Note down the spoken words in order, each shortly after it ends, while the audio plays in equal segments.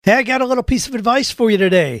Hey, I got a little piece of advice for you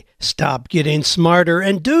today. Stop getting smarter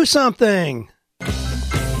and do something.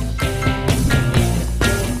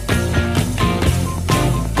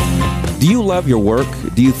 Do you love your work?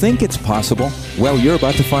 Do you think it's possible? Well, you're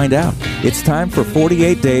about to find out. It's time for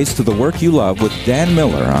 48 Days to the Work You Love with Dan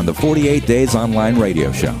Miller on the 48 Days Online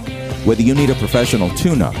Radio Show. Whether you need a professional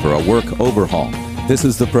tune-up or a work overhaul, this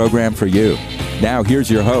is the program for you. Now, here's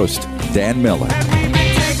your host, Dan Miller.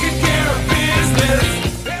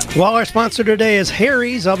 Well, our sponsor today is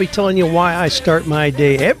Harry's. I'll be telling you why I start my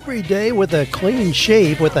day every day with a clean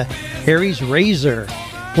shave with a Harry's razor.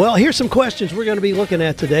 Well, here's some questions we're going to be looking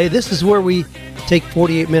at today. This is where we take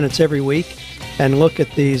 48 minutes every week and look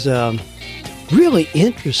at these really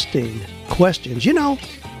interesting questions. You know,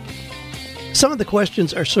 some of the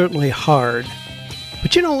questions are certainly hard,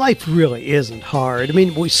 but you know, life really isn't hard. I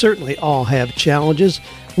mean, we certainly all have challenges,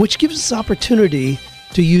 which gives us opportunity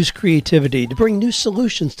to use creativity, to bring new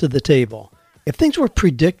solutions to the table. If things were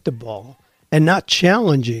predictable and not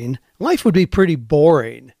challenging, life would be pretty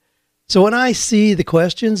boring. So when I see the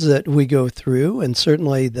questions that we go through, and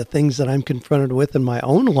certainly the things that I'm confronted with in my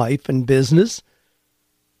own life and business,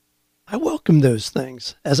 I welcome those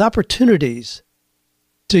things as opportunities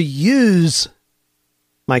to use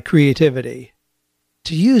my creativity,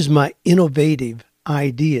 to use my innovative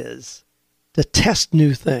ideas, to test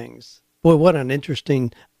new things. Boy, what an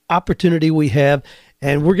interesting opportunity we have.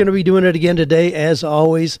 And we're going to be doing it again today, as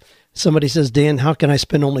always. Somebody says, Dan, how can I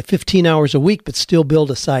spend only 15 hours a week but still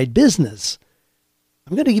build a side business?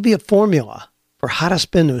 I'm going to give you a formula for how to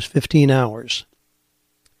spend those 15 hours.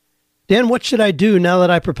 Dan, what should I do now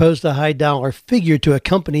that I proposed a high dollar figure to a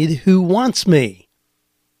company who wants me?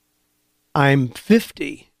 I'm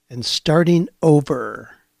 50 and starting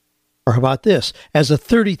over. Or how about this? As a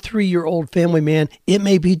 33-year-old family man, it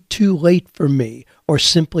may be too late for me or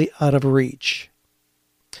simply out of reach.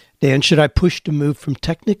 Dan, should I push to move from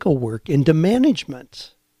technical work into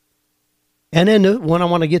management? And then one I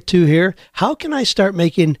want to get to here, how can I start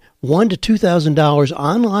making $1,000 to $2,000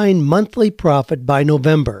 online monthly profit by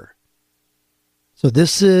November? So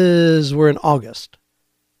we're in August.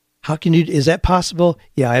 Is that possible?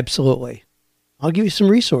 Yeah, absolutely. I'll give you some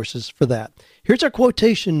resources for that. Here's our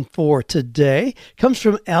quotation for today. Comes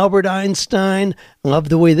from Albert Einstein. Love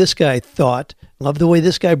the way this guy thought. Love the way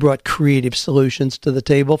this guy brought creative solutions to the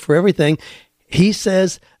table for everything. He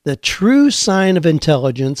says, the true sign of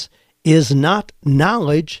intelligence is not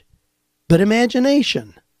knowledge, but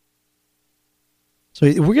imagination. So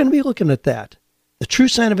we're going to be looking at that. The true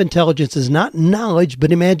sign of intelligence is not knowledge,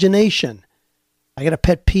 but imagination. I got a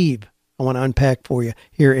pet peeve I want to unpack for you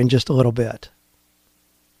here in just a little bit.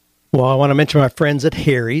 Well, I want to mention my friends at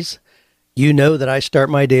Harry's. You know that I start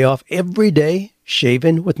my day off every day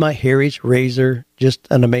shaving with my Harry's razor. Just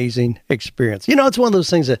an amazing experience. You know, it's one of those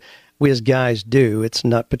things that we as guys do. It's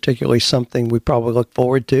not particularly something we probably look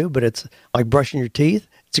forward to, but it's like brushing your teeth.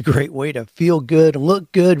 It's a great way to feel good, look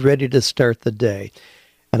good, ready to start the day.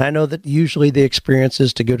 And I know that usually the experience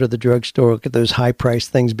is to go to the drugstore, look at those high-priced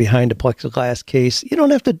things behind a plexiglass case. You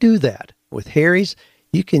don't have to do that. With Harry's,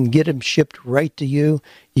 you can get them shipped right to you.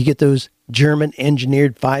 You get those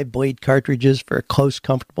German-engineered 5-blade cartridges for a close,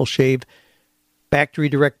 comfortable shave. Factory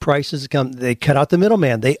direct prices come. They cut out the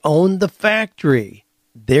middleman. They own the factory.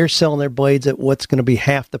 They're selling their blades at what's going to be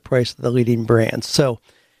half the price of the leading brands. So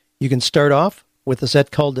you can start off with a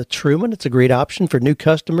set called the Truman. It's a great option for new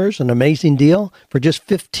customers. An amazing deal. For just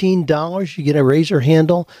 $15, you get a razor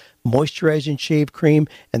handle, moisturizing shave cream,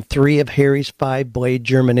 and 3 of Harry's 5-blade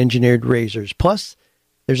German-engineered razors. Plus,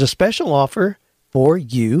 there's a special offer for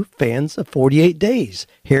you fans of 48 Days.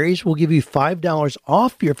 Harry's will give you $5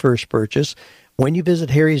 off your first purchase when you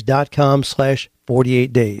visit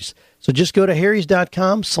harrys.com/48 days. So just go to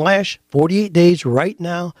harrys.com/48 days right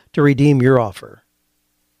now to redeem your offer.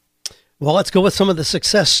 Well, let's go with some of the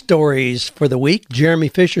success stories for the week. Jeremy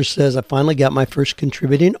Fisher says, I finally got my first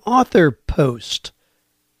contributing author post.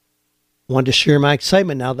 Wanted to share my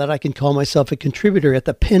excitement now that I can call myself a contributor at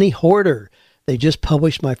the Penny Hoarder. They just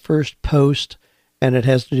published my first post, and it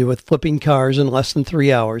has to do with flipping cars in less than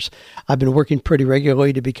 3 hours. I've been working pretty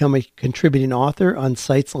regularly to become a contributing author on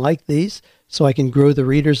sites like these so I can grow the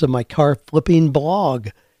readers of my car flipping blog.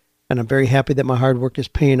 And I'm very happy that my hard work is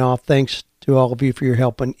paying off. Thanks to all of you for your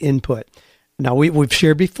help and input. Now, we've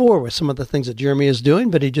shared before with some of the things that Jeremy is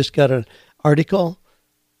doing, but he just got an article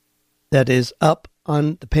that is up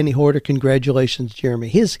on the Penny Hoarder. Congratulations, Jeremy.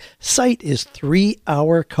 His site is 3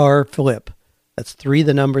 Hour Car Flip. That's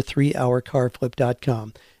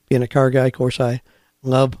 3hourcarflip.com. Being a car guy, of course, I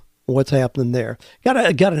love what's happening there.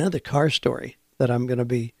 Got another car story that I'm going to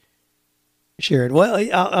be sharing. Well,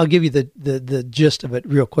 I'll give you the gist of it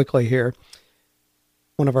real quickly here.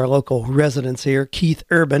 One of our local residents here, Keith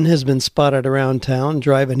Urban, has been spotted around town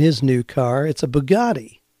driving his new car. It's a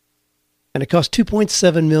Bugatti, and it cost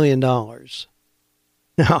 $2.7 million.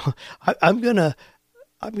 Now, I'm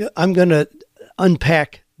gonna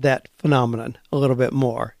unpack that phenomenon a little bit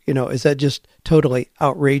more. Is that just totally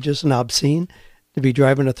outrageous and obscene to be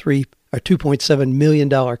driving a $2.7 million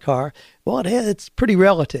car? Well, it's pretty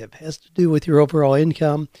relative. It has to do with your overall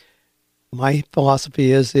income. My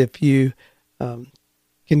philosophy is if you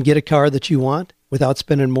can get a car that you want without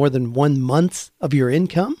spending more than 1 month of your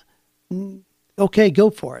income, okay, go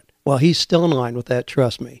for it. Well, he's still in line with that,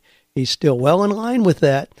 trust me. He's still well in line with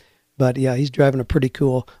that. But yeah, he's driving a pretty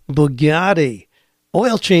cool Bugatti.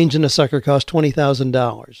 Oil change in a sucker costs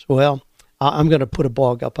 $20,000. Well, I'm going to put a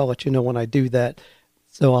blog up. I'll let you know when I do that.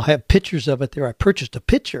 So I'll have pictures of it there. I purchased a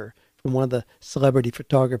picture from one of the celebrity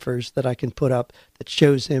photographers that I can put up that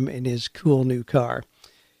shows him in his cool new car.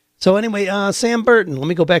 So anyway, Sam Burton, let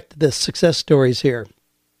me go back to the success stories here.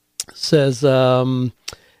 Says that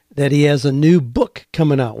he has a new book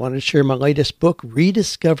coming out. I wanted to share my latest book,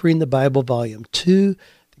 Rediscovering the Bible, Volume 2,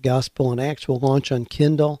 The Gospel in Acts, will launch on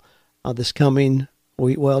Kindle this coming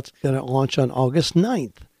week. Well, it's going to launch on August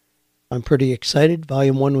 9th. I'm pretty excited.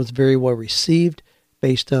 Volume 1 was very well received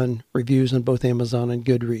based on reviews on both Amazon and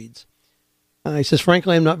Goodreads. He says,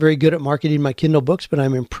 frankly, I'm not very good at marketing my Kindle books, but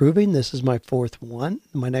I'm improving. This is my 4th one.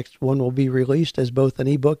 My next one will be released as both an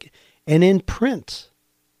ebook and in print.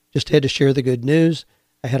 Just had to share the good news.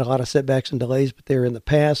 I had a lot of setbacks and delays, but they're in the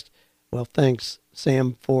past. Well, thanks,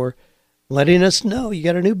 Sam, for letting us know you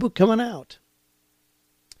got a new book coming out.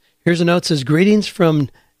 Here's a note that says, greetings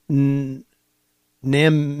from Namibia,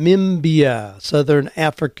 Southern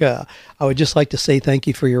Africa. I would just like to say thank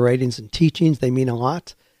you for your writings and teachings. They mean a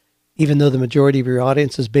lot. Even though the majority of your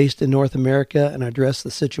audience is based in North America and address the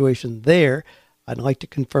situation there, I'd like to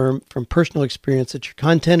confirm from personal experience that your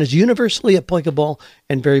content is universally applicable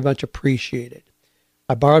and very much appreciated.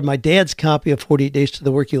 I borrowed my dad's copy of 48 Days to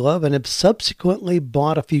the Work You Love and have subsequently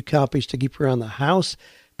bought a few copies to keep around the house,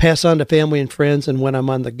 pass on to family and friends, and when I'm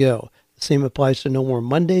on the go. The same applies to No More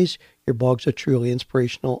Mondays. Your blogs are truly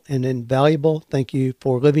inspirational and invaluable. Thank you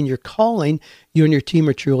for living your calling. You and your team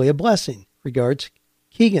are truly a blessing. Regards,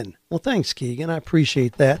 Keegan. Well, thanks, Keegan. I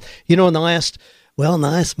appreciate that. In the last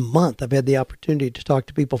month, I've had the opportunity to talk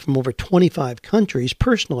to people from over 25 countries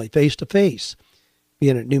personally, face-to-face.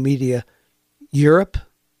 Being at New Media Europe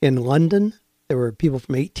in London, there were people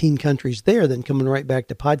from 18 countries there, then coming right back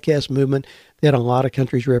to Podcast Movement. They had a lot of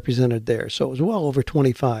countries represented there, so it was well over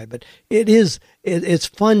 25. But it's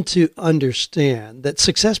fun to understand that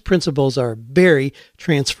success principles are very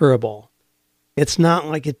transferable. It's not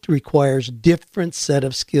like it requires different set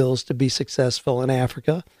of skills to be successful in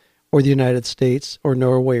Africa or the United States or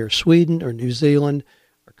Norway or Sweden or New Zealand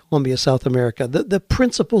or Colombia, South America. The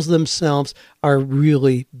principles themselves are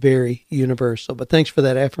really very universal. But thanks for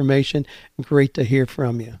that affirmation. Great to hear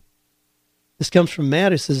from you. This comes from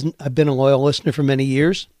Matt, who says, I've been a loyal listener for many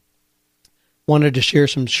years. Wanted to share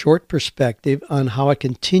some short perspective on how a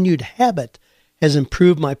continued habit has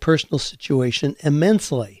improved my personal situation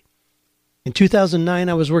immensely. In 2009,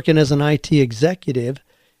 I was working as an IT executive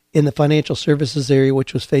in the financial services area,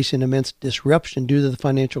 which was facing immense disruption due to the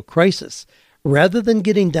financial crisis. Rather than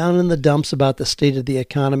getting down in the dumps about the state of the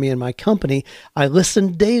economy and my company, I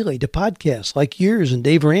listened daily to podcasts like yours and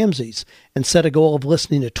Dave Ramsey's and set a goal of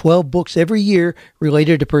listening to 12 books every year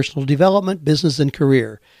related to personal development, business, and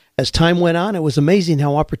career. As time went on, it was amazing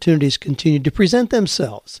how opportunities continued to present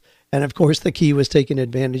themselves. And of course, the key was taking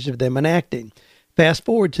advantage of them and acting. Fast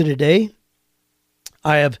forward to today,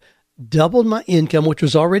 I have doubled my income, which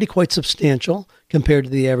was already quite substantial compared to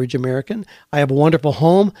the average American. I have a wonderful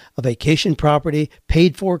home, a vacation property,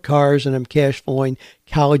 paid for cars, and I'm cash flowing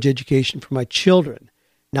college education for my children.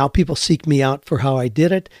 Now people seek me out for how I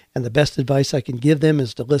did it, and the best advice I can give them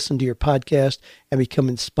is to listen to your podcast and become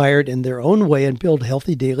inspired in their own way and build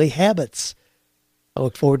healthy daily habits. I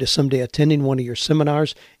look forward to someday attending one of your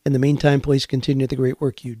seminars. In the meantime, please continue the great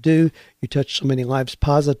work you do. You touch so many lives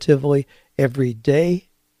positively every day.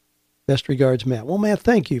 Best regards, Matt. Well, Matt,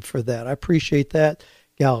 thank you for that. I appreciate that.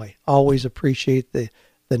 Golly, always appreciate the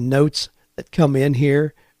notes that come in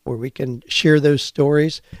here where we can share those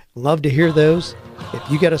stories. Love to hear those. If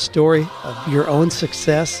you got a story of your own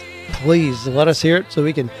success, please let us hear it so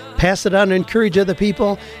we can pass it on and encourage other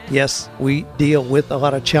people. Yes, we deal with a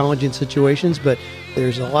lot of challenging situations, but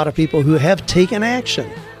there's a lot of people who have taken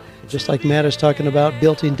action. Just like Matt is talking about,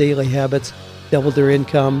 building daily habits, doubled their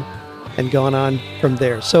income, and gone on from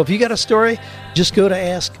there. So if you got a story, just go to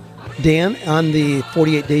Dan on the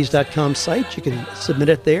 48days.com site. You can submit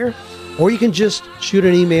it there, or you can just shoot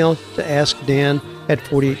an email to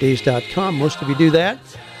askdan@48days.com. Most of you do that.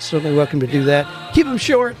 Certainly welcome to do that. Keep them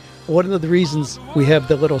short. One of the reasons we have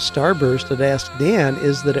the little starburst at Ask Dan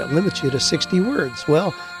is that it limits you to 60 words.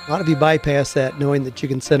 Well, a lot of you bypass that knowing that you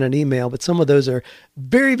can send an email, but some of those are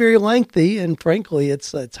very, very lengthy, and frankly,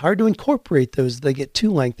 it's hard to incorporate those. They get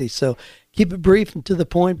too lengthy, so keep it brief and to the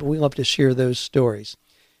point, but we love to share those stories.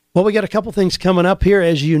 Well, we got a couple things coming up here.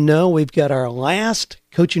 As you know, we've got our last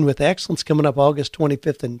Coaching with Excellence coming up August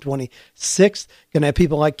 25th and 26th. Going to have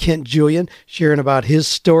people like Kent Julian sharing about his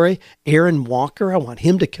story. Aaron Walker, I want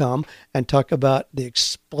him to come and talk about the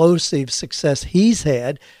explosive success he's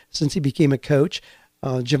had since he became a coach.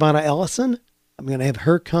 Giovanna Ellison, I'm going to have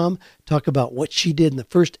her come talk about what she did in the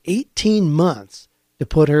first 18 months to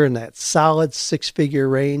put her in that solid six-figure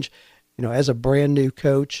range, as a brand new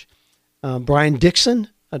coach. Brian Dixon,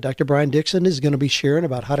 Dr. Brian Dixon is going to be sharing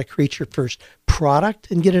about how to create your first product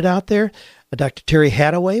and get it out there. Dr. Terry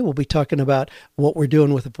Hadaway will be talking about what we're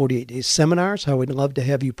doing with the 48 Days seminars, how we'd love to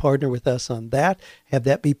have you partner with us on that, have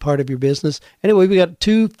that be part of your business. Anyway, we got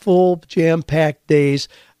 2 full jam-packed days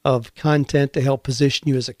of content to help position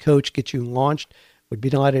you as a coach, get you launched. We'd be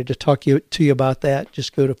delighted to talk to you about that.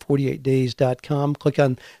 Just go to 48days.com, click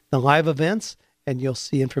on the live events, and you'll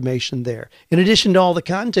see information there. In addition to all the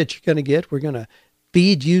content you're going to get, we're going to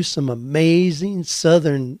feed you some amazing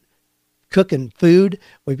Southern cooking food.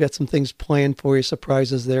 We've got some things planned for you,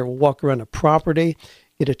 surprises there. We'll walk around the property,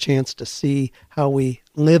 get a chance to see how we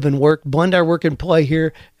live and work, blend our work and play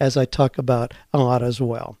here, as I talk about a lot as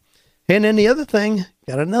well. And then the other thing,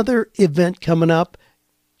 got another event coming up.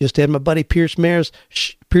 Just had my buddy Pierce Mars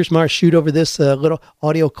shoot over this little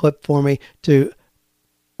audio clip for me to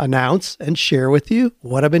announce and share with you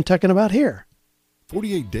what I've been talking about here.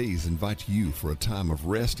 48 Days invites you for a time of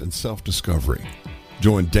rest and self-discovery.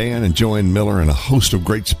 Join Dan and Joanne Miller and a host of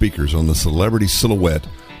great speakers on the Celebrity Silhouette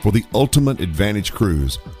for the Ultimate Advantage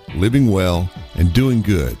Cruise, living well and doing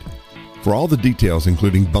good. For all the details,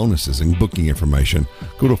 including bonuses and booking information,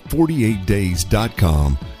 go to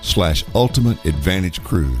 48days.com/Ultimate Advantage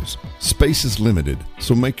Cruise. Space is limited,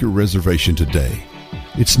 so make your reservation today.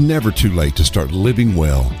 It's never too late to start living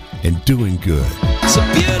well and doing good. It's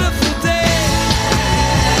a beautiful day.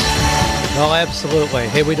 Oh, absolutely.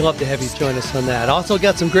 Hey, we'd love to have you join us on that. Also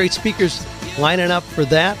got some great speakers lining up for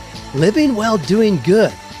that. Living well, doing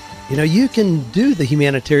good. You can do the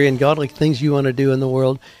humanitarian, godly things you want to do in the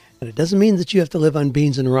world, and it doesn't mean that you have to live on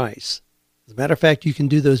beans and rice. As a matter of fact, you can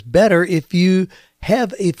do those better if you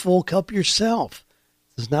have a full cup yourself.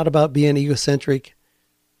 It's not about being egocentric,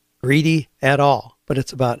 greedy at all, but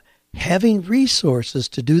it's about having resources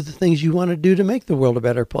to do the things you want to do to make the world a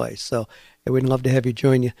better place. So we'd love to have you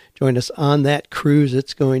join us on that cruise.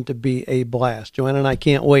 It's going to be a blast. Joanna and I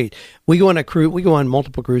can't wait. We go on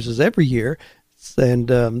multiple cruises every year,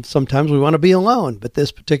 and sometimes we want to be alone. But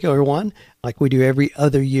this particular one, like we do every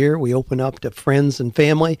other year, we open up to friends and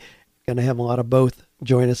family. Going to have a lot of both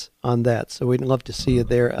join us on that. So we'd love to see you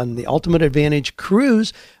there on the Ultimate Advantage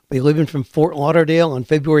Cruise. We'll be leaving from Fort Lauderdale on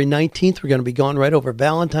February 19th. We're going to be gone right over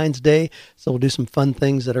Valentine's Day. So we'll do some fun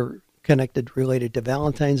things that are related to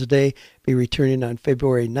Valentine's Day. Be returning on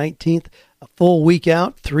February 19th. A full week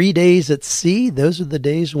out, 3 days at sea. Those are the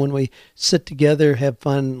days when we sit together, have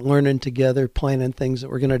fun, learning together, planning things that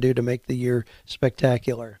we're going to do to make the year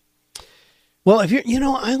spectacular. Well, if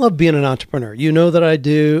I love being an entrepreneur. You know that I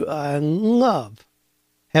do. I love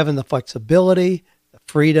having the flexibility, the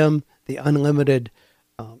freedom, the unlimited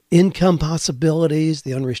income possibilities,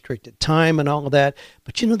 the unrestricted time and all of that.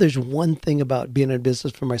 But there's one thing about being in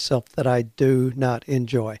business for myself that I do not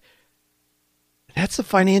enjoy. That's the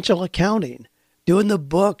financial accounting, doing the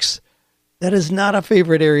books. That is not a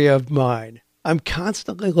favorite area of mine. I'm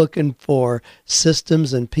constantly looking for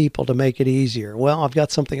systems and people to make it easier. Well, I've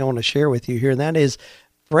got something I want to share with you here, and that is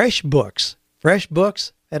FreshBooks.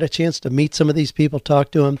 FreshBooks, I had a chance to meet some of these people,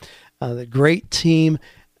 talk to them. The great team.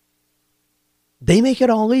 They make it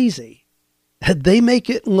all easy. They make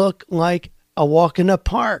it look like a walk in the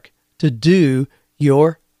park to do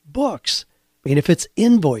your books. If it's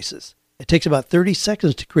invoices, it takes about 30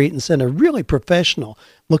 seconds to create and send a really professional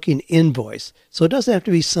looking invoice. So it doesn't have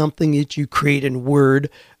to be something that you create in Word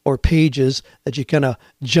or Pages that you kind of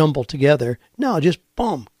jumble together. No, just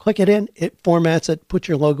boom, click it in, it formats it, put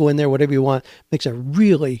your logo in there, whatever you want. Makes a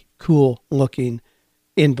really cool looking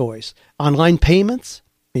invoice. Online payments,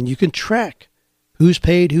 and you can track who's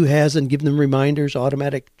paid, who hasn't, give them reminders,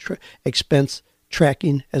 automatic expense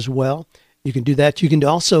tracking as well. You can do that. You can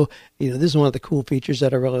also, this is one of the cool features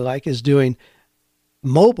that I really like, is doing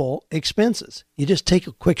mobile expenses. You just take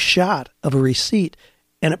a quick shot of a receipt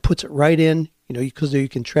and it puts it right in, because you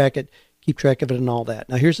can track it, keep track of it and all that.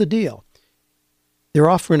 Now, here's the deal. They're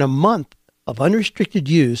offering a month of unrestricted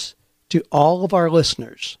use to all of our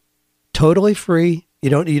listeners. Totally free. You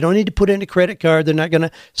don't need to put in a credit card. They're not going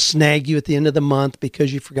to snag you at the end of the month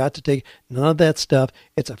because you forgot to take none of that stuff.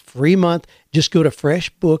 It's a free month. Just go to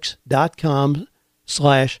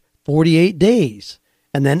freshbooks.com/48 days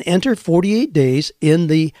and then enter 48 days in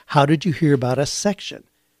the How Did You Hear About Us section.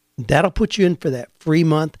 That'll put you in for that free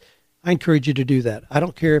month. I encourage you to do that. I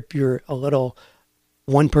don't care if you're a little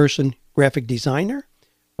one-person graphic designer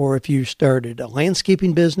or if you started a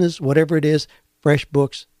landscaping business, whatever it is,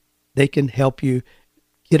 FreshBooks, they can help you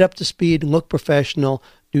get up to speed, look professional,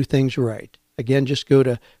 do things right. Again, just go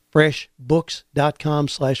to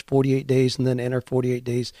freshbooks.com/48 days and then enter 48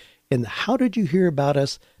 days in the How Did You Hear About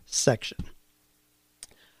Us section.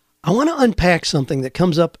 I want to unpack something that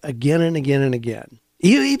comes up again and again and again,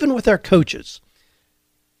 even with our coaches.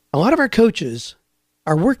 A lot of our coaches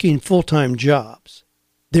are working full-time jobs.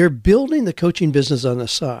 They're building the coaching business on the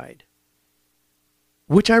side,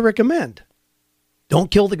 which I recommend.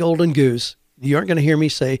 Don't kill the golden goose. You aren't going to hear me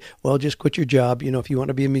say, well, just quit your job. If you want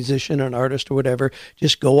to be a musician or an artist or whatever,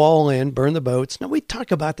 just go all in, burn the boats. Now, we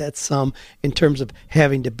talk about that some in terms of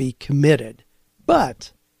having to be committed.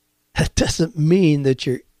 But that doesn't mean that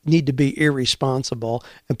you need to be irresponsible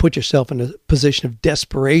and put yourself in a position of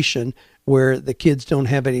desperation where the kids don't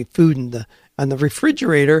have any food on the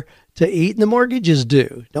refrigerator to eat and the mortgage is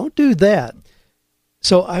due. Don't do that.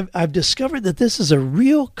 So I've discovered that this is a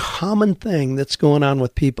real common thing that's going on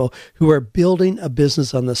with people who are building a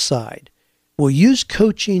business on the side. We'll use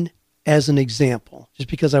coaching as an example, just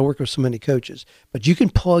because I work with so many coaches. But you can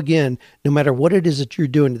plug in, no matter what it is that you're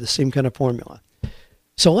doing, to the same kind of formula.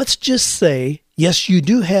 So let's just say, yes, you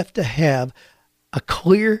do have to have a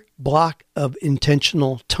clear block of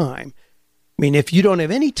intentional time. I mean, if you don't have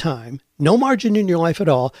any time, no margin in your life at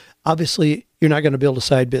all, obviously you're not going to build a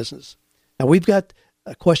side business. Now, we've got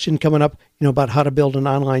a question coming up, about how to build an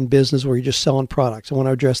online business where you're just selling products. I want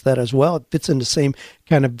to address that as well. It fits in the same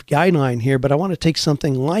kind of guideline here, but I want to take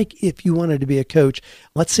something like if you wanted to be a coach,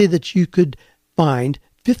 let's say that you could find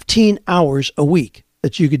 15 hours a week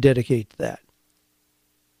that you could dedicate to that.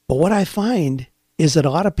 But what I find is that a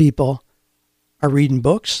lot of people are reading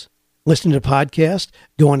books, listening to podcasts,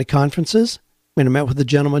 going to conferences. I met with a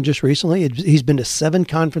gentleman just recently. He's been to 7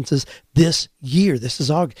 conferences this year. This is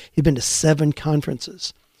August. He's been to 7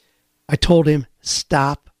 conferences. I told him,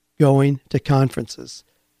 stop going to conferences.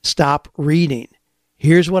 Stop reading.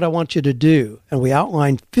 Here's what I want you to do. And we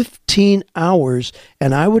outlined 15 hours,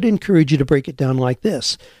 and I would encourage you to break it down like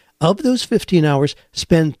this. Of those 15 hours,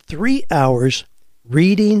 spend 3 hours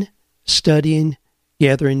reading, studying,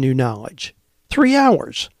 gathering new knowledge. 3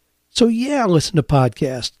 hours. So listen to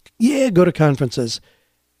podcasts. Go to conferences.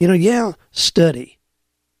 Study.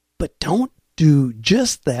 But don't do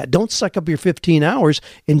just that. Don't suck up your 15 hours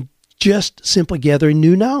and just simply gathering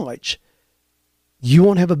new knowledge. You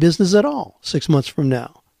won't have a business at all 6 months from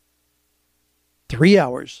now. 3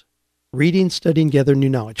 hours, reading, studying, gathering new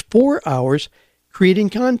knowledge. 4 hours,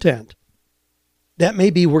 creating content. That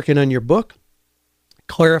may be working on your book,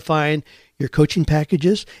 clarifying your coaching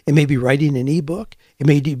packages. It may be writing an ebook. It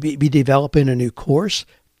may be developing a new course.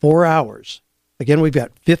 4 hours. Again, we've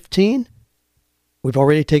got 15. We've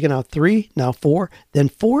already taken out 3, now 4. Then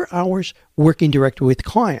 4 hours working directly with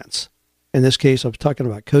clients. In this case, I was talking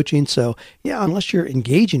about coaching. So, unless you're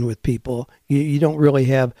engaging with people, you don't really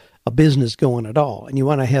have a business going at all. And you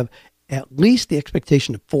want to have at least the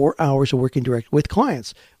expectation of 4 hours of working directly with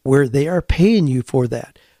clients where they are paying you for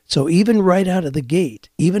that. So even right out of the gate,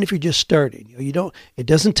 even if you're just starting, it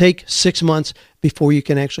doesn't take 6 months before you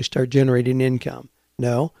can actually start generating income.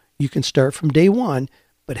 No, you can start from day one,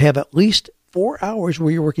 but have at least 4 hours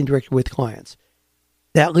where you're working directly with clients.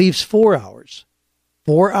 That leaves 4 hours.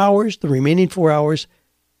 4 hours, the remaining 4 hours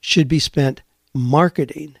should be spent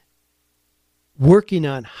marketing, working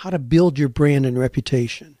on how to build your brand and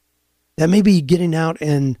reputation. That may be getting out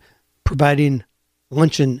and providing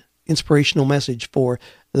luncheon inspirational message for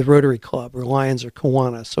the Rotary Club or Lions or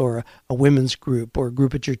Kiwanis or a women's group or a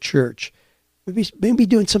group at your church. Maybe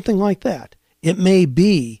doing something like that. It may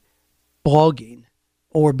be blogging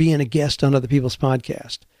or being a guest on other people's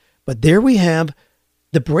podcasts. But there we have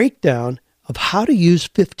the breakdown of how to use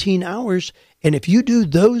 15 hours. And if you do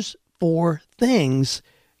those 4 things,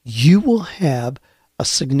 you will have a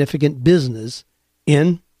significant business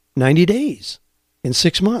in 90 days, in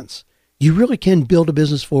 6 months. You really can build a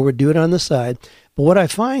business forward, do it on the side. But what I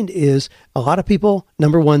find is a lot of people,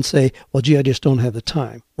 number one, say, well, gee, I just don't have the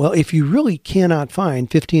time. Well, if you really cannot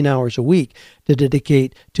find 15 hours a week to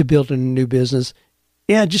dedicate to building a new business,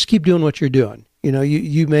 yeah, just keep doing what you're doing.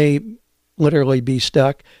 You may literally be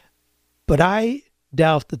stuck, but I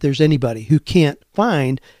doubt that there's anybody who can't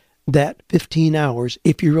find that 15 hours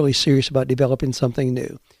if you're really serious about developing something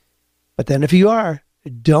new. But then if you are,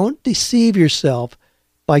 don't deceive yourself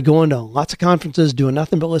by going to lots of conferences, doing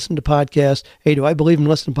nothing but listen to podcasts. Hey, do I believe in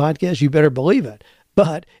listening to podcasts? You better believe it.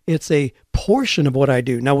 But it's a portion of what I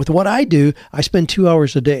do. Now, with what I do, I spend 2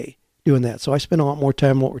 hours a day doing that. So I spend a lot more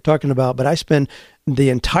time on what we're talking about, but I spend the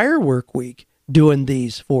entire work week doing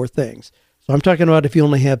these 4 things. So I'm talking about if you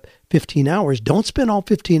only have 15 hours, don't spend all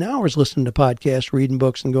 15 hours listening to podcasts, reading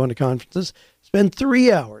books, and going to conferences. Spend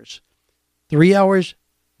 3 hours. 3 hours,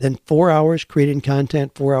 then 4 hours creating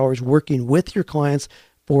content, 4 hours working with your clients,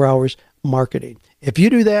 4 hours marketing. If you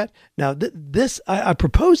do that, now I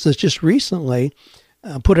proposed this just recently,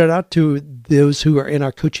 put it out to those who are in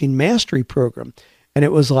our coaching mastery program. And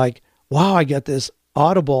it was like, wow, I got this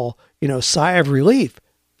audible, sigh of relief.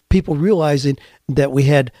 People realizing that we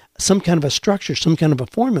had some kind of a structure, some kind of a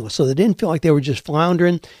formula. So they didn't feel like they were just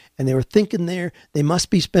floundering and they were thinking they must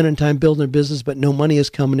be spending time building a business, but no money is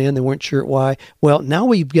coming in. They weren't sure why. Well, now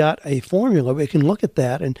we've got a formula. We can look at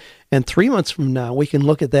that. And 3 months from now, we can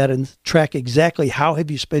look at that and track exactly how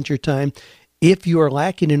have you spent your time. If you are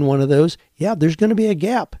lacking in one of those, yeah, there's going to be a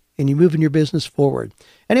gap and you're moving your business forward.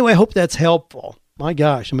 Anyway, I hope that's helpful. My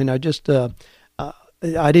gosh. I mean, I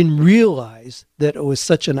didn't realize that it was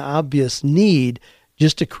such an obvious need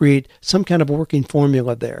just to create some kind of working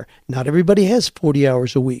formula there. Not everybody has 40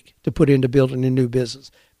 hours a week to put into building a new business.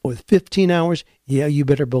 But with 15 hours, yeah, you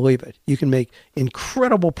better believe it. You can make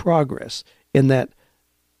incredible progress in that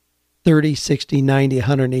 30, 60, 90,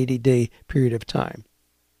 180-day period of time.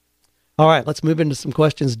 All right, let's move into some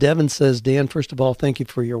questions. Devin says, Dan, first of all, thank you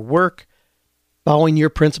for your work. Following your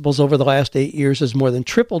principles over the last 8 years has more than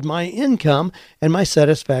tripled my income and my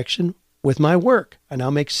satisfaction with my work. I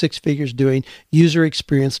now make 6 figures doing user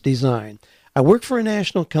experience design. I work for a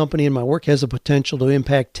national company and my work has the potential to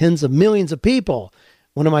impact tens of millions of people.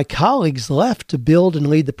 One of my colleagues left to build and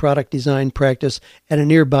lead the product design practice at a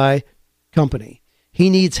nearby company.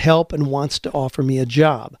 He needs help and wants to offer me a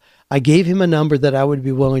job. I gave him a number that I would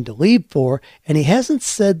be willing to leave for, and he hasn't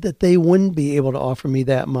said that they wouldn't be able to offer me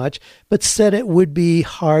that much, but said it would be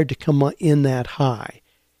hard to come in that high.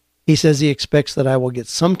 He says he expects that I will get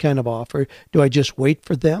some kind of offer. Do I just wait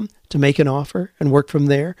for them to make an offer and work from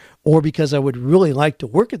there? Or because I would really like to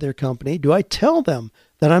work at their company, do I tell them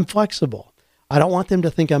that I'm flexible? I don't want them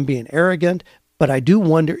to think I'm being arrogant, but I do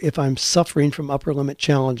wonder if I'm suffering from upper limit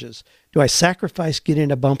challenges. Do I sacrifice getting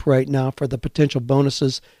a bump right now for the potential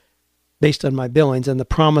bonuses based on my billings and the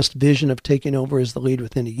promised vision of taking over as the lead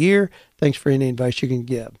within a year? Thanks for any advice you can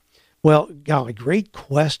give. Well, golly, great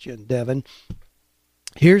question, Devin.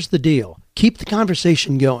 Here's the deal. Keep the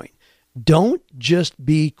conversation going. Don't just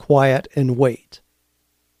be quiet and wait.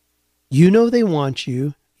 You know they want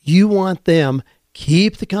you. You want them.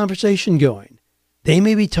 Keep the conversation going. They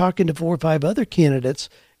may be talking to 4 or 5 other candidates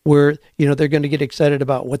where, they're going to get excited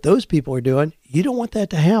about what those people are doing. You don't want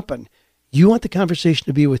that to happen. You want the conversation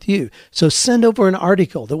to be with you. So send over an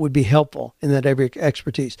article that would be helpful in that area of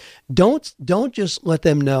expertise. Don't just let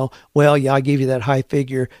them know, well, yeah, I gave you that high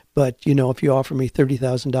figure, but, if you offer me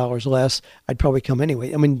 $30,000 less, I'd probably come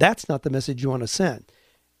anyway. I mean, that's not the message you want to send.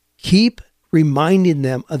 Keep reminding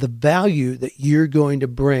them of the value that you're going to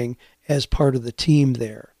bring as part of the team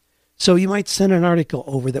there. So you might send an article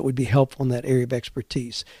over that would be helpful in that area of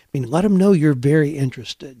expertise. I mean, let them know you're very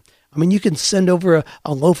interested. I mean, you can send over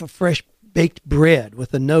a loaf of fresh baked bread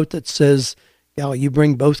with a note that says, you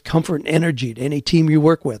bring both comfort and energy to any team you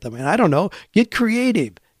work with. I mean, I don't know, get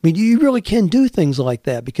creative. I mean, you really can do things like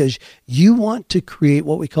that because you want to create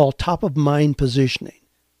what we call top of mind positioning.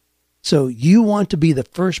 So you want to be the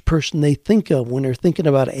first person they think of when they're thinking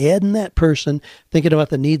about adding that person, thinking about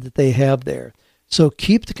the need that they have there. So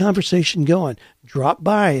keep the conversation going. Drop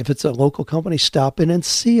by. If it's a local company, stop in and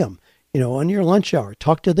see them. On your lunch hour,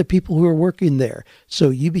 talk to the people who are working there. So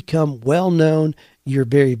you become well-known, you're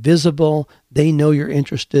very visible, they know you're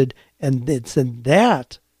interested, and it's in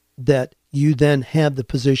that you then have the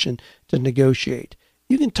position to negotiate.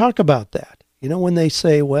 You can talk about that. When they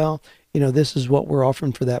say, well, this is what we're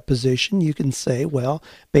offering for that position, you can say, well,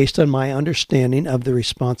 based on my understanding of the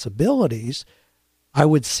responsibilities, I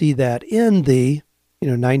would see that in the,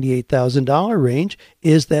 $98,000 range.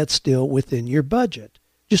 Is that still within your budget?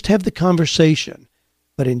 Just have the conversation.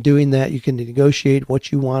 But in doing that, you can negotiate.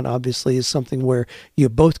 What you want, obviously, is something where you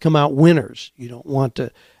both come out winners. You don't want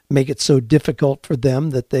to make it so difficult for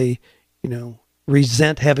them that they,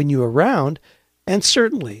 resent having you around. And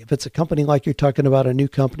certainly, if it's a company like you're talking about, a new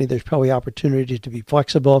company, there's probably opportunity to be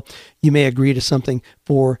flexible. You may agree to something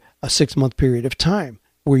for a 6-month period of time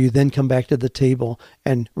where you then come back to the table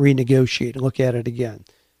and renegotiate and look at it again.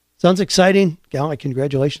 Sounds exciting. Golly,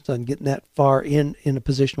 congratulations on getting that far in a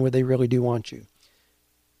position where they really do want you.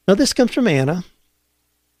 Now, this comes from Anna.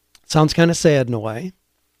 Sounds kind of sad in a way.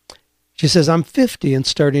 She says, I'm 50 and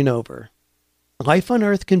starting over. Life on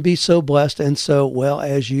earth can be so blessed and so, well,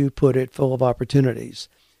 as you put it, full of opportunities.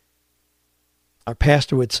 Our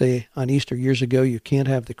pastor would say on Easter years ago, you can't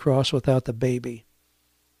have the cross without the baby.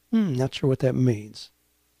 Not sure what that means.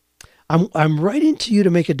 I'm writing to you to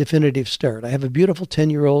make a definitive start. I have a beautiful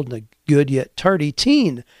 10-year-old and a good yet tardy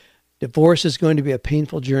teen. Divorce is going to be a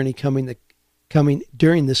painful journey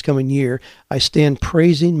during this coming year. I stand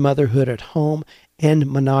praising motherhood at home and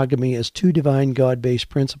monogamy as two divine God-based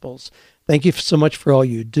principles. Thank you so much for all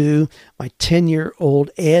you do. My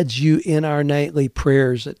 10-year-old adds you in our nightly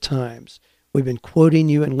prayers at times. We've been quoting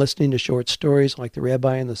you and listening to short stories like The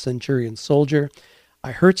Rabbi and the Centurion Soldier.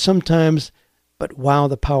 I hurt sometimes, but wow,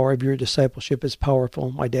 the power of your discipleship is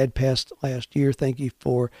powerful. My dad passed last year. Thank you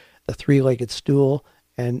for the 3-legged stool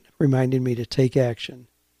and reminding me to take action.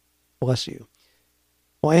 Bless you.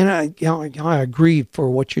 Well, Anna, I agree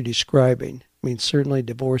for what you're describing. I mean, certainly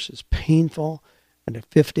divorce is painful, and at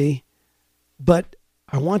 50, but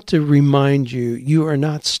I want to remind you, you are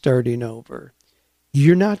not starting over.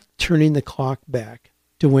 You're not turning the clock back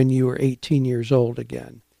to when you were 18 years old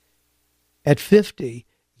again. At 50,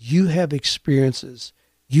 you have experiences,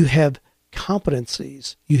 you have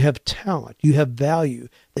competencies, you have talent, you have value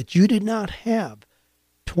that you did not have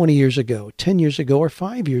 20 years ago, 10 years ago, or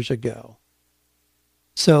 5 years ago.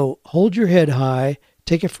 So hold your head high,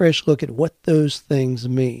 take a fresh look at what those things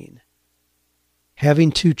mean.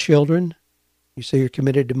 Having 2 children, you say you're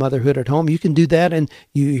committed to motherhood at home, you can do that, and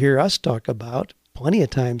you hear us talk about plenty of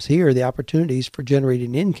times here the opportunities for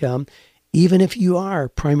generating income, even if you are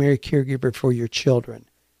primary caregiver for your children.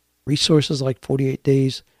 Resources like 48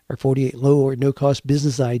 days or 48 low or no-cost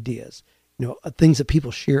business ideas, things that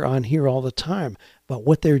people share on here all the time about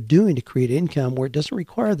what they're doing to create income where it doesn't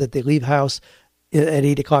require that they leave house at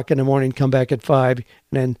 8 o'clock in the morning, come back at 5, and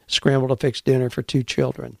then scramble to fix dinner for 2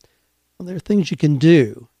 children. Well, there are things you can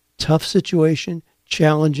do. Tough situation,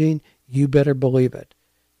 challenging, you better believe it.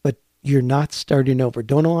 But you're not starting over.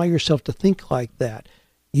 Don't allow yourself to think like that.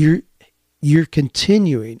 You're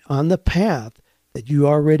continuing on the path that you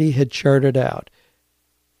already had charted out.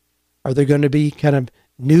 Are there going to be kind of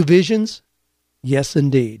new visions? Yes,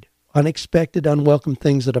 indeed. Unexpected, unwelcome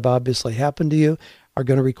things that have obviously happened to you are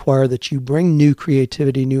going to require that you bring new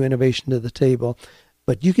creativity, new innovation to the table.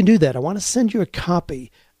 But you can do that. I want to send you a copy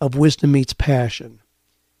of Wisdom Meets Passion.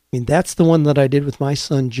 I mean, that's the one that I did with my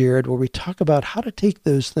son, Jared, where we talk about how to take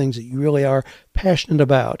those things that you really are passionate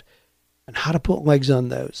about and how to put legs on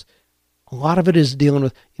those. A lot of it is dealing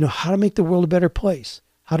with, how to make the world a better place,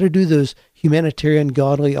 how to do those humanitarian,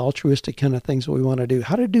 godly, altruistic kind of things that we want to do,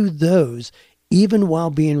 how to do those even while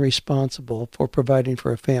being responsible for providing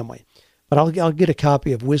for a family. But I'll get a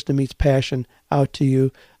copy of Wisdom Meets Passion out to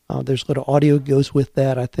you. There's a little audio goes with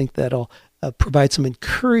that. I think that'll provide some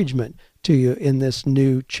encouragement to you in this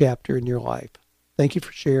new chapter in your life. Thank you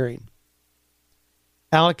for sharing.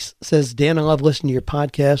 Alex says, Dan, I love listening to your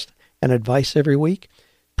podcast and advice every week.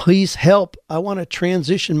 Please help. I want to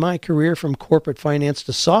transition my career from corporate finance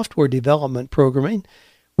to software development programming,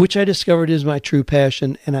 which I discovered is my true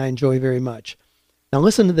passion and I enjoy very much. Now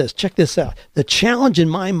listen to this. Check this out. The challenge in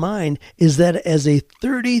my mind is that as a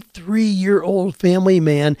 33-year-old family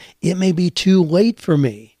man, it may be too late for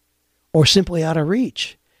me or simply out of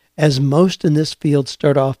reach, as most in this field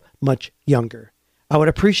start off much younger. I would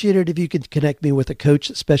appreciate it if you could connect me with a coach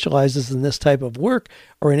that specializes in this type of work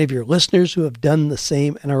or any of your listeners who have done the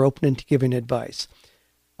same and are open to giving advice.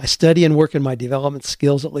 I study and work in my development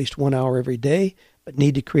skills at least 1 hour every day, but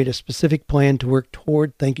need to create a specific plan to work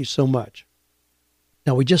toward. Thank you so much.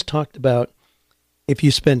 Now, we just talked about if you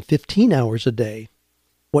spend 15 hours a day,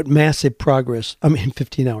 what massive progress,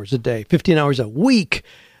 15 hours a day, 15 hours a week,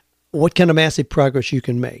 what kind of massive progress you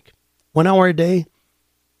can make. 1 hour a day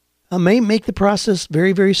may make the process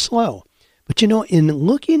very, very slow. But in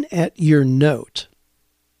looking at your note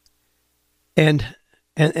and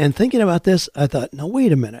thinking about this, I thought, no,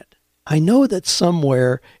 wait a minute. I know that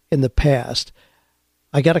somewhere in the past,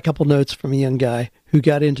 I got a couple notes from a young guy who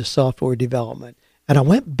got into software development. And I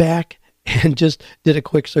went back and just did a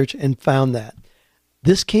quick search and found that.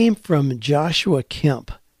 This came from Joshua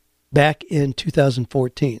Kemp back in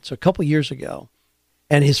 2014, so a couple years ago.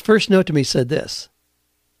 And his first note to me said this: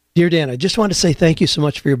 Dear Dan, I just want to say thank you so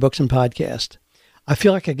much for your books and podcast. I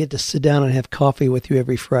feel like I get to sit down and have coffee with you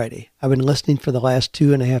every Friday. I've been listening for the last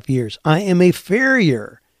 2.5 years. I am a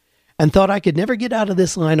farrier and thought I could never get out of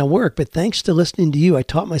this line of work, but thanks to listening to you, I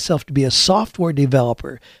taught myself to be a software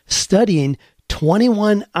developer, studying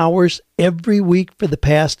 21 hours every week for the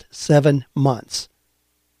past 7 months.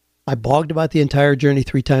 I blogged about the entire journey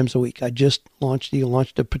 3 times a week. I just launched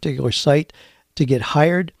a particular site to get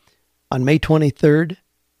hired on May 23rd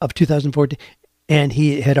of 2014, and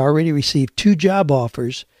he had already received 2 job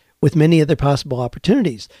offers with many other possible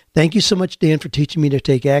opportunities. Thank you so much, Dan, for teaching me to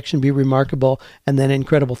take action, be remarkable, and then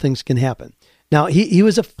incredible things can happen. Now, he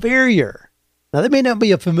was a farrier. Now, that may not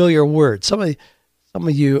be a familiar word. Some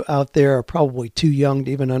of you out there are probably too young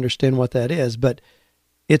to even understand what that is, but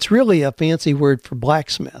it's really a fancy word for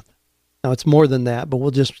blacksmith. Now, it's more than that, but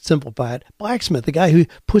we'll just simplify it. Blacksmith, the guy who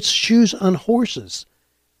puts shoes on horses.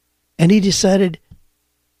 And he decided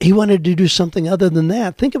he wanted to do something other than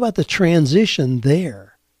that. Think about the transition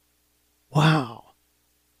there. Wow.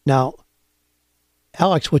 Now,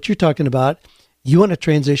 Alex, what you're talking about, you want to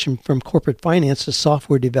transition from corporate finance to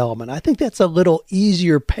software development. I think that's a little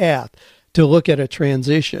easier path to look at a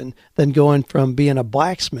transition than going from being a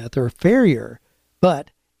blacksmith or a farrier.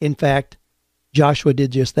 But, in fact, Joshua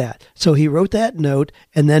did just that. So he wrote that note,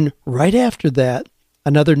 and then right after that,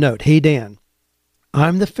 another note. Hey, Dan,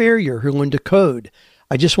 I'm the farrier who learned to code.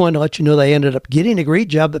 I just wanted to let you know that I ended up getting a great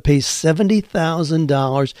job that pays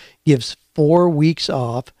 $70,000, gives 4 weeks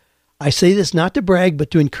off. I say this not to brag,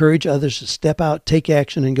 but to encourage others to step out, take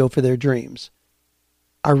action, and go for their dreams.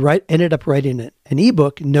 I ended up writing an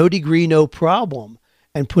ebook, No Degree, No Problem,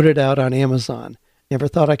 and put it out on Amazon. Never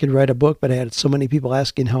thought I could write a book, but I had so many people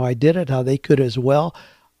asking how I did it, how they could as well.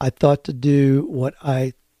 I thought to do what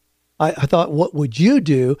I thought, what would you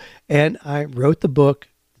do? And I wrote the book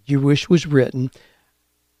you wish was written.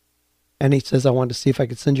 And he says, I wanted to see if I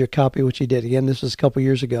could send you a copy, which he did. Again, this was a couple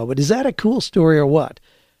years ago. But is that a cool story or what?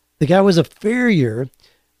 The guy was a farrier,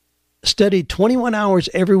 studied 21 hours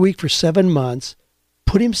every week for 7 months,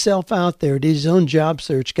 put himself out there, did his own job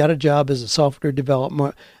search, got a job as a software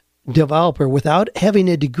developer without having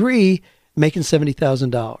a degree, making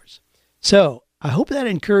 $70,000. So I hope that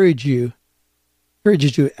encourages you,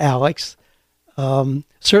 Alex.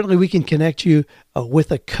 Certainly we can connect you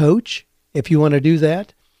with a coach if you want to do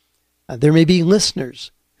that. There may be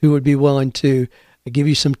listeners who would be willing to give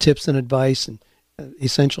you some tips and advice and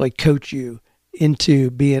essentially coach you into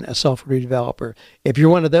being a software developer. If you're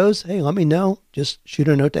one of those, hey, let me know. Just shoot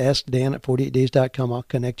a note to AskDan at 48days.com. I'll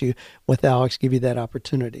connect you with Alex, give you that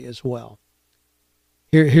opportunity as well.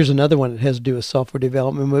 Here's another one that has to do with software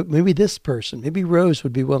development. Maybe this person, maybe Rose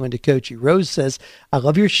would be willing to coach you. Rose says, I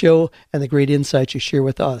love your show and the great insights you share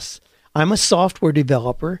with us. I'm a software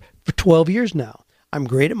developer for 12 years now. I'm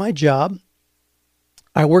great at my job.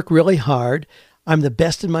 I work really hard. I'm the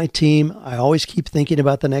best in my team. I always keep thinking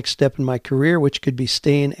about the next step in my career, which could be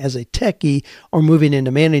staying as a techie or moving into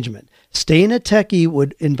management. Staying a techie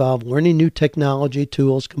would involve learning new technology,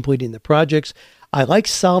 tools, completing the projects. I like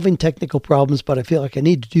solving technical problems, but I feel like I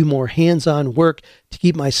need to do more hands-on work to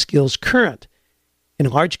keep my skills current. In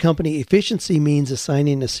a large company, efficiency means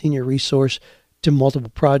assigning a senior resource to multiple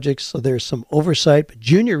projects, so there's some oversight, but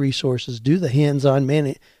junior resources do the hands-on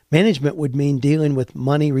management would mean dealing with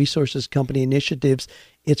money, resources, company initiatives.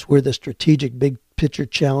 It's where the strategic big picture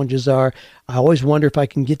challenges are. I always wonder if I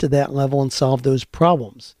can get to that level and solve those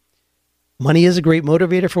problems. Money is a great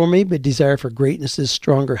motivator for me, but desire for greatness is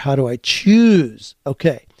stronger. How do I choose?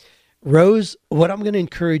 Okay, Rose, what I'm going to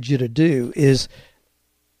encourage you to do is,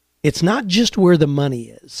 it's not just where the money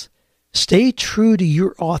is. Stay true to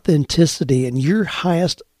your authenticity and your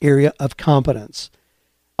highest area of competence.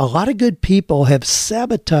 A lot of good people have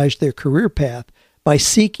sabotaged their career path by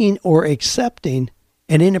seeking or accepting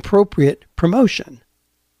an inappropriate promotion.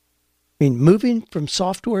 I mean, moving from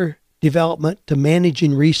software development to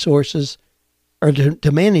managing resources or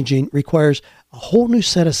to managing requires a whole new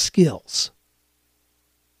set of skills.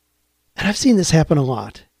 And I've seen this happen a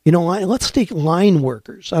lot. You know, let's take line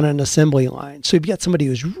workers on an assembly line. So you've got somebody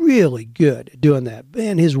who's really good at doing that.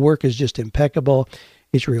 Man, his work is just impeccable.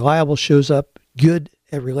 He's reliable, shows up, good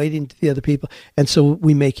at relating to the other people. And so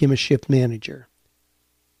we make him a shift manager.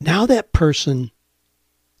 Now that person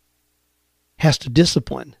has to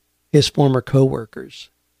discipline his former coworkers.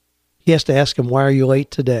 He has to ask them, why are you late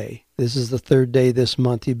today? This is the 3rd day this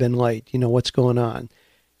month you've been late. You know, what's going on?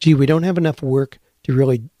 Gee, we don't have enough work to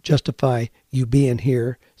really justify you being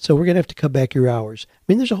here. So we're going to have to cut back your hours. I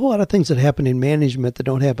mean, there's a whole lot of things that happen in management that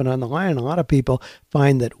don't happen on the line. A lot of people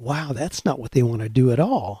find that, wow, that's not what they want to do at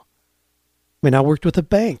all. I mean, I worked with a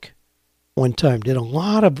bank one time, did a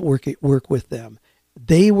lot of work with them.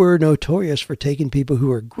 They were notorious for taking people who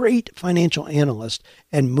were great financial analysts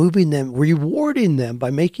and moving them, rewarding them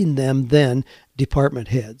by making them then department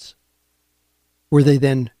heads, where they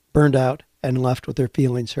then burned out and left with their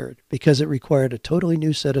feelings hurt because it required a totally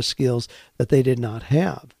new set of skills that they did not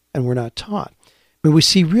have and were not taught. I mean, we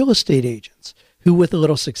see real estate agents who, with a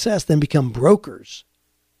little success, then become brokers,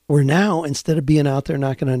 where now, instead of being out there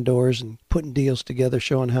knocking on doors and putting deals together,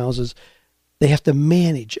 showing houses, they have to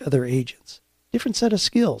manage other agents. Different set of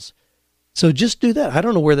skills. So just do that. I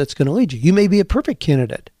don't know where that's going to lead you. You may be a perfect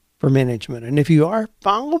candidate for management. And if you are,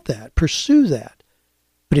 follow that, pursue that.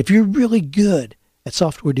 But if you're really good at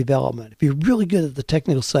software development, if you're really good at the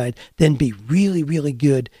technical side, then be really, really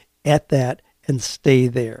good at that and stay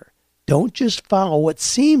there. Don't just follow what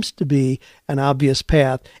seems to be an obvious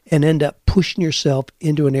path and end up pushing yourself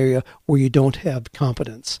into an area where you don't have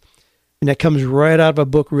competence. And that comes right out of a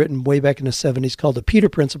book written way back in the 70s called The Peter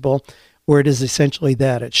Principle, where it is essentially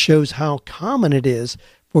that. It shows how common it is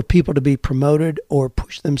for people to be promoted or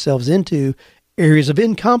push themselves into areas of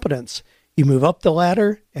incompetence. You move up the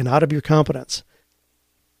ladder and out of your competence.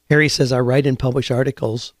 Harry says, I write and publish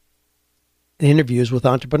articles and interviews with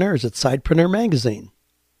entrepreneurs at Sidepreneur Magazine.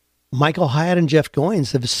 Michael Hyatt and Jeff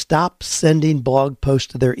Goins have stopped sending blog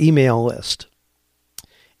posts to their email list.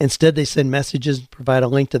 Instead, they send messages and provide a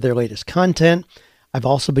link to their latest content. I've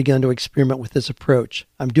also begun to experiment with this approach.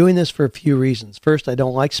 I'm doing this for a few reasons. First, I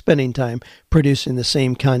don't like spending time producing the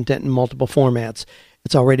same content in multiple formats.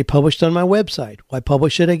 It's already published on my website. Why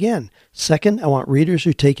publish it again? Second, I want readers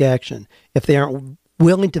who take action. If they aren't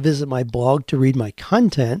willing to visit my blog to read my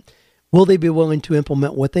content, will they be willing to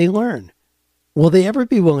implement what they learn? Will they ever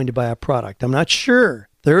be willing to buy a product? I'm not sure.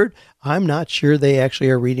 Third, I'm not sure they actually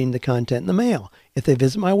are reading the content in the mail. If they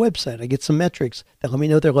visit my website, I get some metrics that let me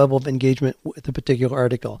know their level of engagement with a particular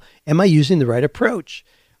article. Am I using the right approach?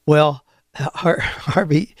 Well,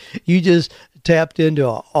 Harvey, you just tapped into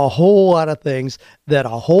a whole lot of things that a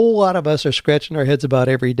whole lot of us are scratching our heads about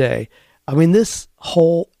every day. I mean, this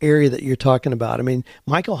whole area that you're talking about, I mean,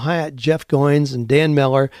 Michael Hyatt, Jeff Goins, and Dan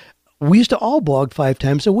Miller, we used to all blog 5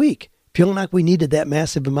 times a week, feeling like we needed that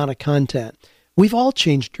massive amount of content. We've all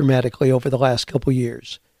changed dramatically over the last couple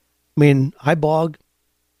years. I mean, I blog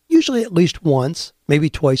usually at least once, maybe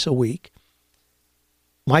twice a week.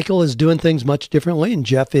 Michael is doing things much differently, and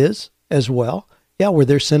Jeff is as well. Yeah, where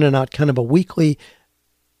they're sending out kind of a weekly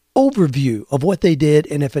overview of what they did,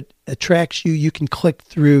 and if it attracts you, you can click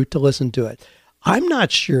through to listen to it. I'm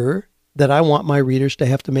not sure that I want my readers to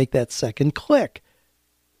have to make that second click,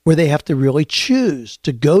 where they have to really choose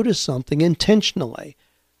to go to something intentionally.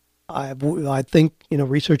 I think,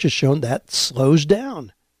 research has shown that slows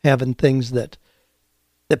down having things that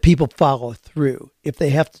people follow through. If they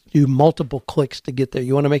have to do multiple clicks to get there,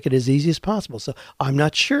 you want to make it as easy as possible. So I'm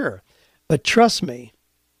not sure. But trust me,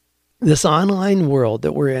 this online world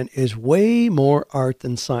that we're in is way more art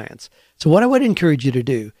than science. So what I would encourage you to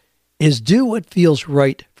do is do what feels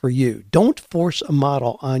right for you. Don't force a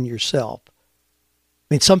model on yourself.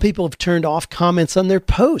 I mean, some people have turned off comments on their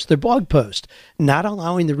post, their blog post, not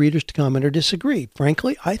allowing the readers to comment or disagree.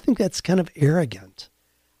 Frankly, I think that's kind of arrogant.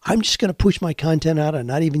 I'm just going to push my content out and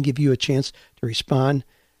not even give you a chance to respond.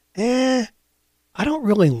 I don't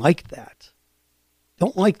really like that.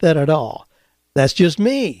 Don't like that at all. That's just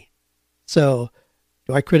me. So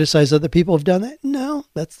do I criticize other people who've done that? No,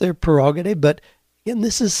 that's their prerogative. But again,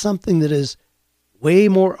 this is something that is way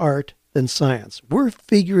more art than science. We're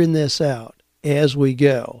figuring this out as we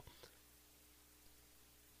go.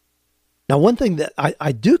 Now, one thing that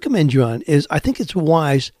I do commend you on is I think it's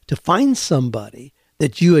wise to find somebody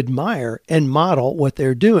that you admire and model what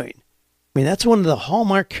they're doing. I mean, that's one of the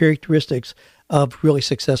hallmark characteristics of really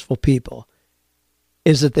successful people,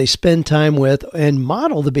 is that they spend time with and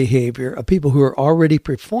model the behavior of people who are already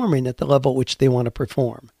performing at the level at which they want to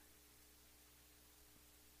perform.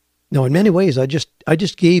 Now, in many ways, I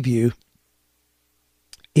just gave you,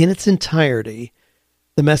 in its entirety,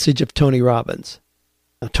 the message of Tony Robbins.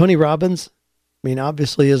 Now, Tony Robbins, I mean,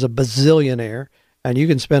 obviously is a bazillionaire, and you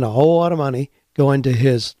can spend a whole lot of money going to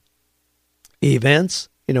his events,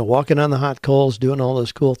 walking on the hot coals, doing all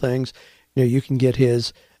those cool things. You can get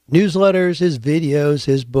his newsletters, his videos,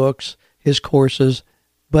 his books, his courses.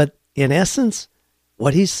 But in essence,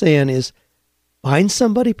 what he's saying is find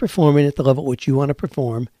somebody performing at the level at which you want to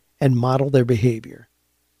perform and model their behavior.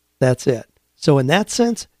 That's it. So in that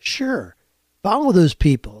sense, sure, follow those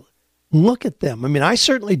people. look at them. I mean, I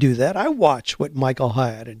certainly do that. I watch what Michael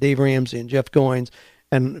Hyatt and Dave Ramsey and Jeff Goins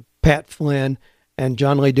and Pat Flynn and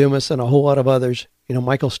John Lee Dumas and a whole lot of others,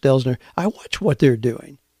 Michael Stelzner. I watch what they're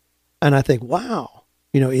doing. And I think, wow,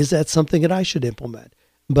 is that something that I should implement?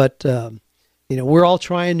 But, we're all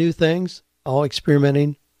trying new things, all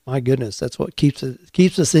experimenting. My goodness, that's what keeps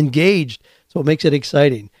us engaged. That's what makes it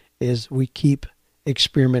exciting, is we keep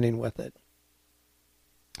experimenting with it.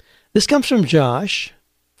 This comes from Josh,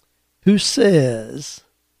 who says,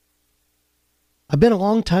 I've been a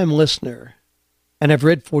long-time listener, and I've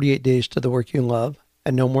read 48 Days to the Work You Love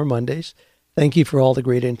and No More Mondays. Thank you for all the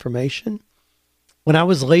great information. When I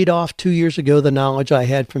was laid off 2 years ago, the knowledge I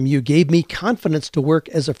had from you gave me confidence to work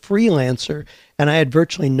as a freelancer, and I had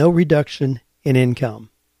virtually no reduction in income.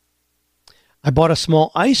 I bought a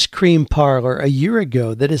small ice cream parlor a year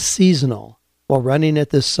ago that is seasonal. While running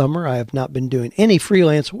it this summer, I have not been doing any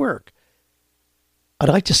freelance work. I'd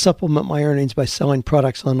like to supplement my earnings by selling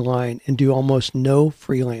products online and do almost no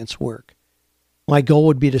freelance work. My goal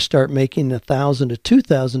would be to start making $1,000 to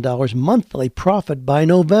 $2,000 monthly profit by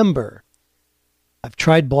November. I've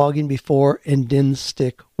tried blogging before and didn't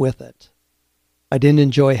stick with it. I didn't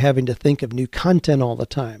enjoy having to think of new content all the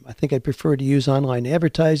time. I think I'd prefer to use online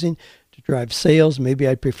advertising to drive sales. Maybe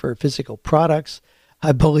I'd prefer physical products.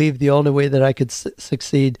 I believe the only way that I could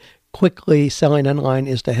succeed quickly selling online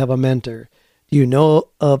is to have a mentor. Do you know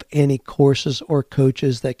of any courses or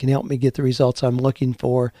coaches that can help me get the results I'm looking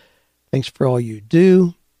for? Thanks for all you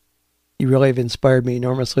do. You really have inspired me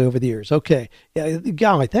enormously over the years. Okay. Yeah,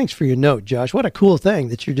 golly, thanks for your note, Josh. What a cool thing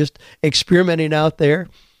that you're just experimenting out there.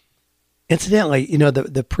 Incidentally,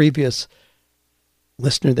 the previous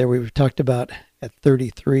listener there we talked about at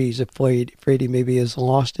 33 is afraid he maybe has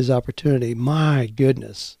lost his opportunity. My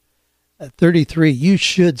goodness. At 33, you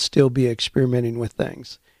should still be experimenting with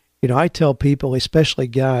things. I tell people, especially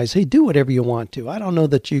guys, hey, do whatever you want to. I don't know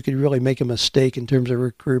that you could really make a mistake in terms of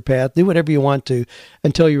a career path. Do whatever you want to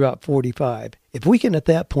until you're about 45. If we can at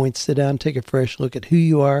that point sit down, take a fresh look at who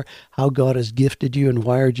you are, how God has gifted you and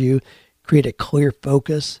wired you, create a clear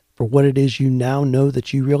focus for what it is you now know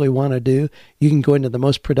that you really want to do, you can go into the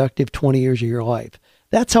most productive 20 years of your life.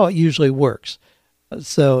 That's how it usually works.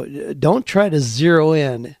 So don't try to zero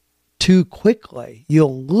in too quickly.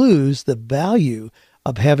 You'll lose the value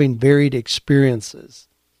of having varied experiences.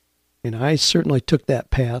 And I certainly took that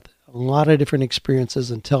path, a lot of different experiences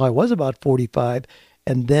until I was about 45,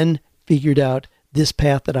 and then figured out this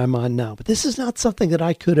path that I'm on now. But this is not something that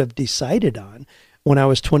I could have decided on when I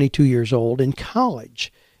was 22 years old in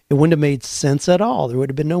college. It wouldn't have made sense at all. There would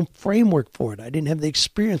have been no framework for it. I didn't have the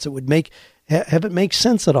experience that would have it make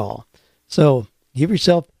sense at all. So give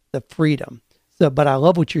yourself the freedom. But I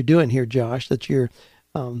love what you're doing here, Josh, that you're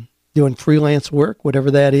doing freelance work, whatever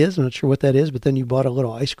that is. I'm not sure what that is, but then you bought a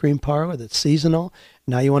little ice cream parlor that's seasonal.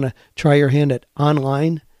 Now you want to try your hand at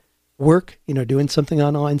online work, doing something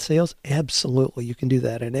online sales. Absolutely, you can do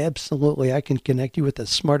that. And absolutely, I can connect you with the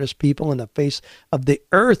smartest people in the face of the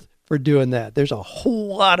earth for doing that. There's a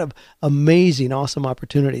whole lot of amazing, awesome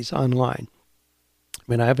opportunities online.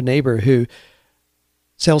 I have a neighbor who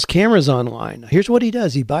sells cameras online. Here's what he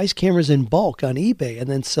does. He buys cameras in bulk on eBay and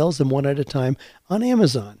then sells them one at a time on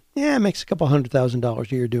Amazon. Yeah, makes a couple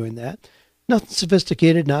 $100,000 a year doing that. Nothing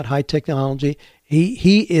sophisticated, not high technology.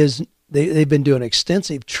 They've been doing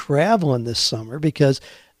extensive traveling this summer because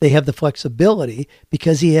they have the flexibility,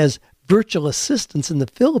 because he has virtual assistants in the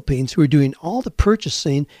Philippines who are doing all the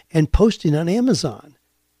purchasing and posting on Amazon.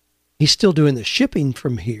 He's still doing the shipping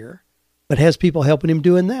from here, but has people helping him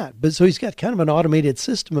doing that. But so he's got kind of an automated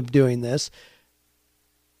system of doing this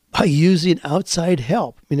by using outside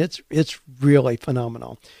help. It's really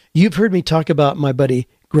phenomenal. You've heard me talk about my buddy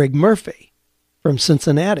Greg Murphy from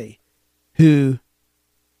Cincinnati, who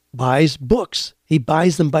buys books. He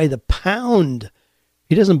buys them by the pound.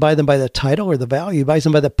 He doesn't buy them by the title or the value. He buys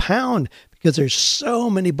them by the pound because there's so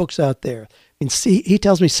many books out there. He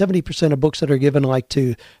tells me 70% of books that are given like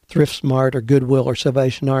to Thrift Smart or Goodwill or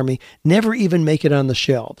Salvation Army never even make it on the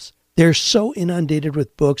shelves. They're so inundated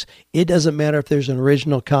with books, it doesn't matter if there's an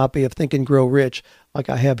original copy of Think and Grow Rich, like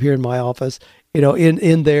I have here in my office,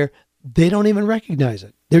 in there, they don't even recognize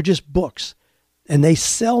it. They're just books. And they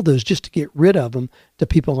sell those just to get rid of them to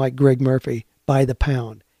people like Greg Murphy by the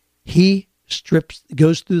pound. He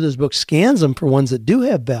goes through those books, scans them for ones that do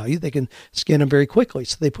have value. They can scan them very quickly.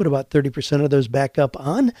 So they put about 30% of those back up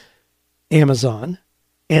on Amazon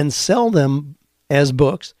and sell them as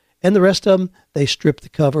books. And the rest of them, they strip the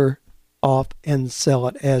cover off and sell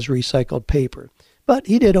it as recycled paper. But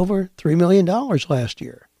he did over $3 million last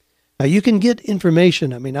year. Now you can get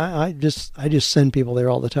information. I just send people there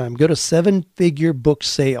all the time. Go to 7figurebook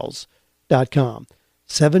sales. AmazonCourse.com.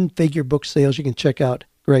 7-figure book sales. You can check out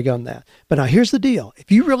Greg on that. But now here's the deal.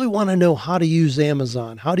 If you really want to know how to use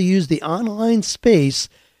Amazon, how to use the online space,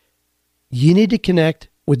 you need to connect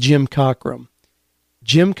with Jim Cochran.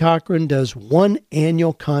 Jim Cochran does one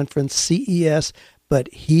annual conference, CES,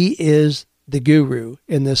 but he is the guru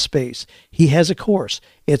in this space. He has a course.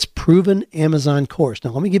 It's Proven Amazon Course.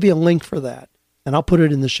 Now, let me give you a link for that, and I'll put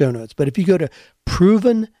it in the show notes. But if you go to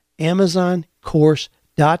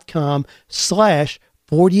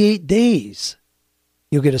provenamazoncourse.com/48 days,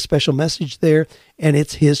 you'll get a special message there, and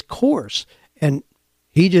it's his course. And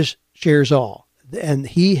he just shares all. And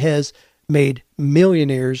he has made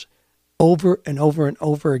millionaires over and over and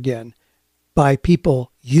over again by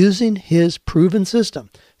people using his proven system.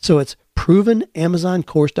 So it's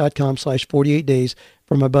provenamazoncourse.com/48 days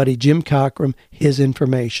from my buddy Jim Cochran, his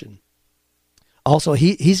information. Also,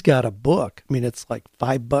 he's got a book. I mean, it's like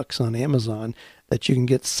 $5 on Amazon that you can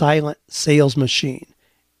get, Silent Sales Machine.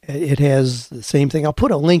 It has the same thing. I'll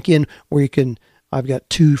put a link in where you can, I've got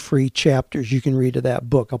 2 free chapters you can read of that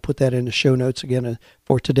book. I'll put that in the show notes again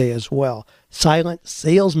for today as well. Silent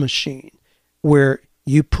Sales Machine, where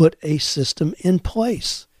you put a system in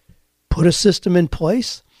place. Put a system in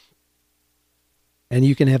place, and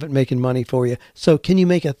you can have it making money for you. So can you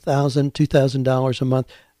make $1,000, $2,000 a month?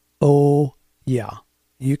 Oh, yeah.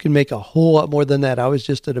 You can make a whole lot more than that. I was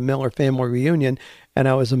just at a Miller family reunion, and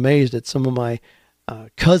I was amazed at some of my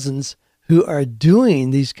cousins who are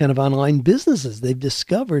doing these kind of online businesses. They've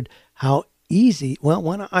discovered how easy,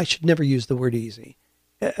 well, I should never use the word easy.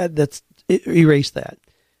 Erase that.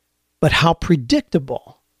 But how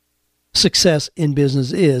predictable success in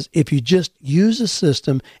business is if you just use a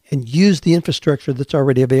system and use the infrastructure that's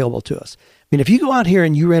already available to us. I mean, if you go out here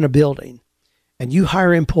and you rent a building and you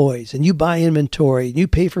hire employees and you buy inventory and you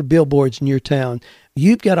pay for billboards in your town,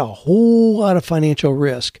 you've got a whole lot of financial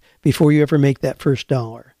risk before you ever make that first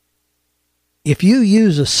dollar. If you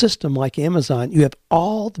use a system like Amazon, you have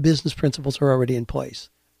all the business principles are already in place.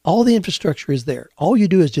 All the infrastructure is there. All you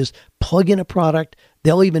do is just plug in a product.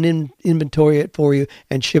 They'll even inventory it for you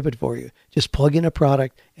and ship it for you. Just plug in a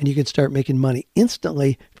product and you can start making money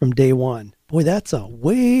instantly from day one. Boy, that's a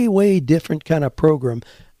way, way different kind of program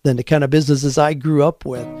than the kind of businesses I grew up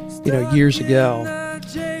with, years ago.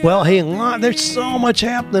 Well, hey, there's so much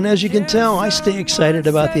happening, as you can tell. I stay excited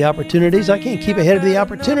about the opportunities. I can't keep ahead of the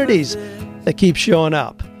opportunities that keep showing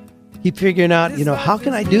up. Keep figuring out, how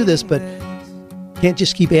can I do this, but can't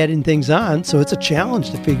just keep adding things on. So it's a challenge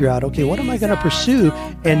to figure out, okay, what am I going to pursue?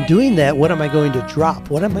 And doing that, what am I going to drop?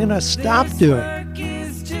 What am I going to stop doing?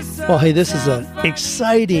 Well, hey, this is an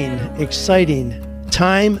exciting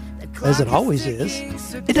time, as it always is.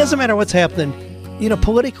 It doesn't matter what's happening,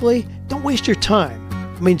 politically, don't waste your time.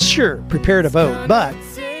 I mean, sure, prepare to vote, but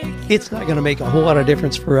it's not going to make a whole lot of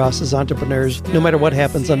difference for us as entrepreneurs, no matter what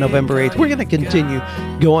happens on November 8th. We're going to continue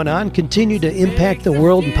going on, continue to impact the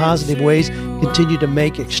world in positive ways, continue to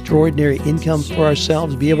make extraordinary income for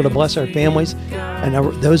ourselves, be able to bless our families and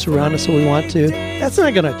those around us that we want to. That's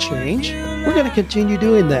not going to change. We're going to continue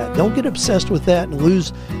doing that. Don't get obsessed with that and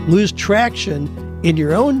lose traction in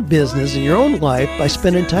your own business, in your own life, by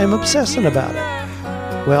spending time obsessing about it.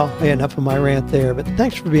 Well, hey, enough of my rant there, but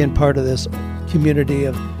thanks for being part of this community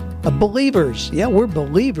of believers. Yeah, we're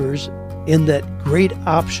believers in that great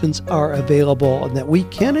options are available and that we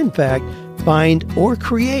can, in fact, find or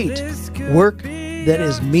create work that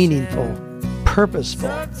is meaningful,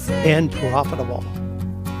 purposeful, and profitable.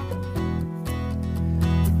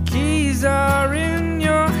 Keys are in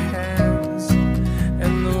your